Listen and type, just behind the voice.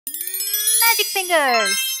magic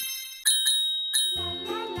fingers.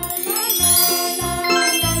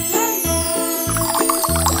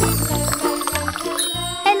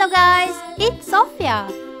 Hello guys, it's Sophia.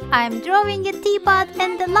 I'm drawing a teapot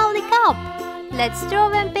and a lovely cup. Let's draw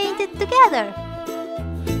and paint it together.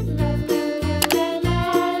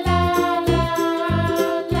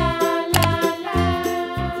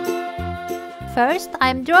 First,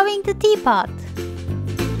 I'm drawing the teapot.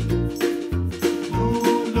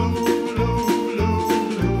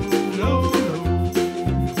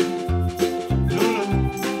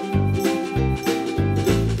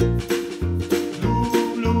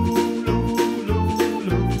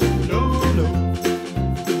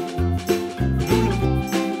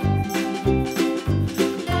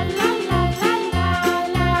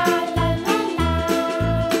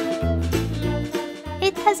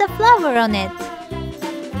 It has a flower on it.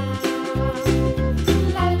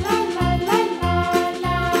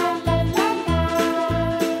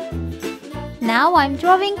 Now I'm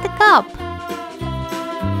drawing the cup.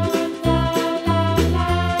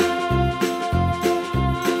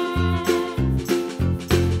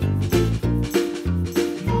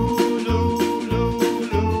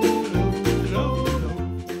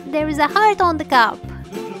 There is a heart on the cup.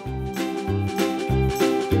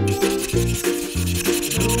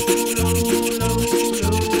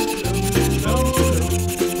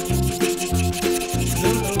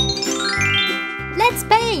 Let's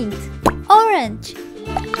paint! Orange.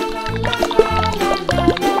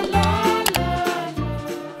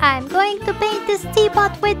 I'm going to paint this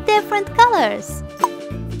teapot with different colors.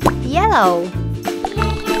 Yellow.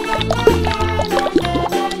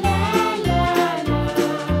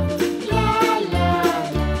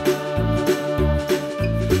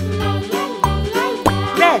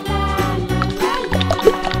 Red.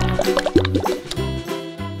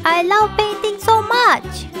 I love painting so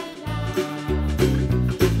much.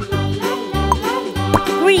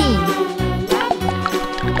 Green.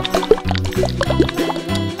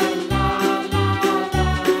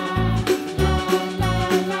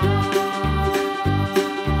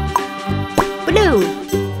 Blue.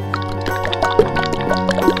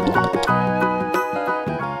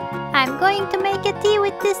 I'm going to make a tea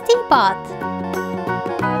with this teapot.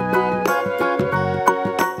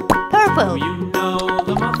 Purple. Do you know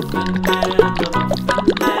the Muffin Man, the Muffin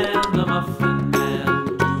Man, the Muffin Man?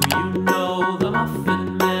 Do you know the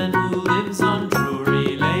Muffin Man who lives on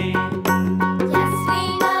Drury Lane? Yes, we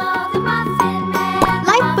know the Muffin Man.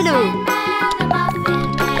 Light blue. The Muffin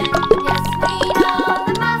Man. Yes, we know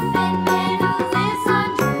the Muffin Man who lives on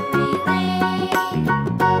Drury Lane.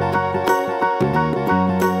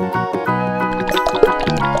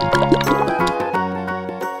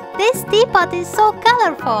 This teapot is so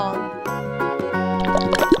colorful.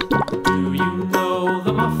 Do you know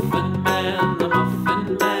the Muffin Man, the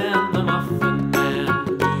Muffin Man, the Muffin Man?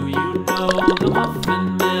 Do you know the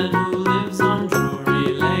Muffin Man who lives on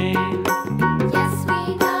Drury Lane? Yes,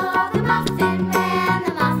 we know the Muffin Man.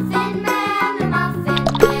 The Muffin Man. The Muffin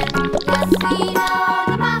Man. Yes, we know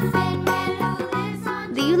the Muffin Man who lives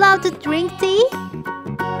on. Do you love to drink tea?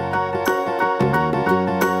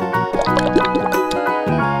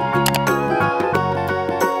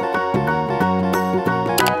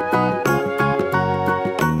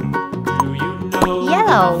 Do you know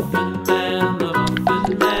Yellow. the Muffin Man, the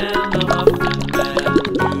Muffin Man, the Muffin Man?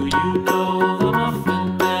 Do you know the Muffin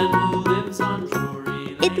Man who lives on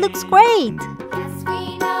Drury Lane? It looks great. Yes,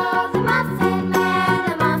 we know the Muffin Man.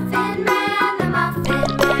 The Muffin Man. The Muffin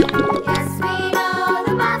Man. Yes, we know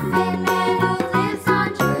the Muffin Man who lives on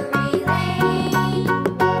Drury Lane.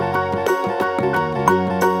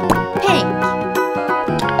 Pink.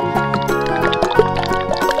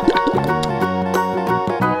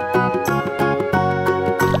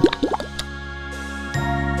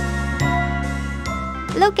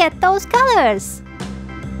 Look at those colors.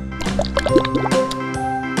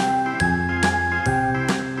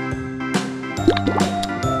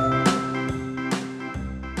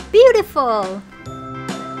 Beautiful.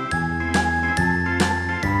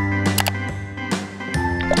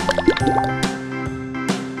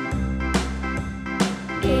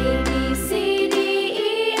 A, B, C, D,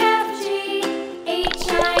 E, F, G, H,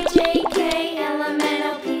 I, J, K, L, M, N,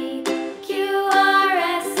 O, P, Q, R,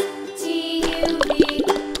 S, T, U, V,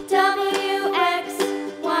 W, X,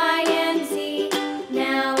 Y, and Z.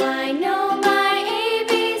 Now I know my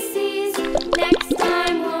ABCs. Next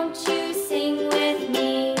time, won't you sing with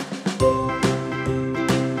me?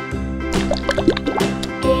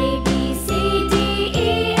 A, B, C, D,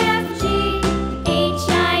 E, F, G,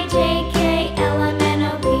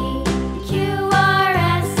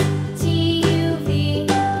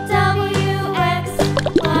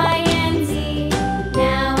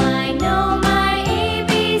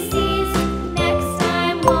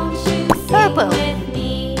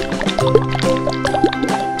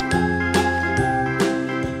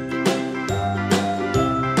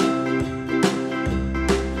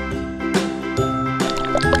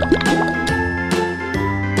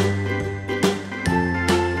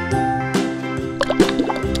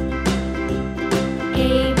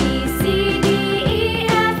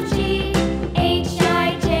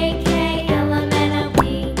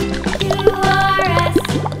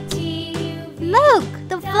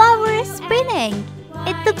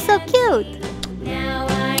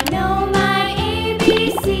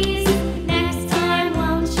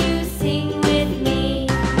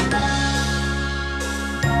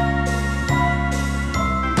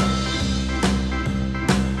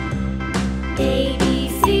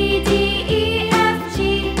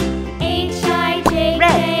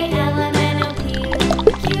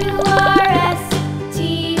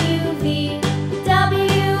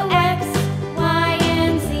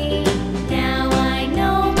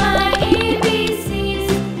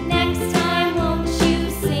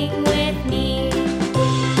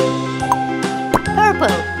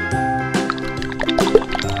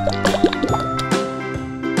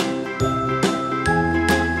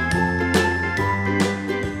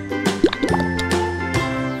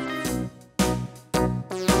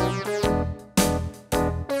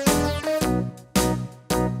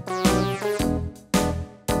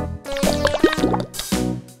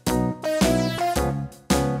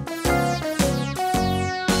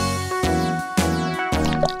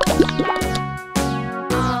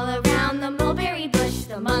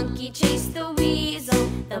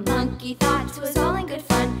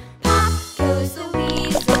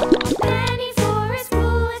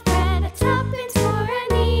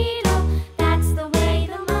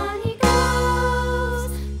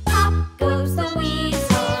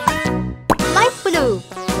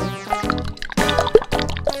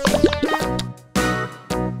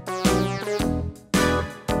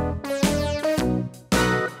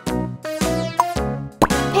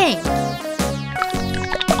 came.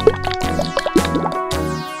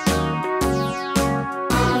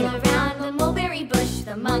 All around the mulberry bush,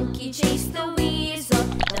 the monkey chased the weasel.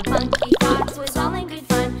 The monkey thought it was all in good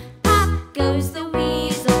fun. Pop goes the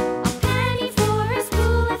weasel. A penny for a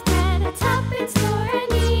spool of thread, a tuppence for a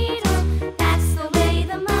needle. That's the way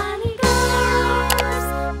the money goes.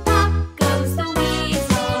 Pop goes the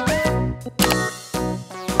weasel.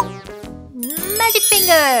 Magic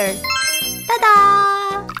finger! Ta-da!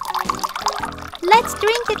 Let's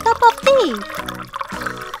drink a cup of tea.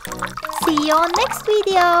 See you on next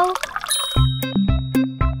video.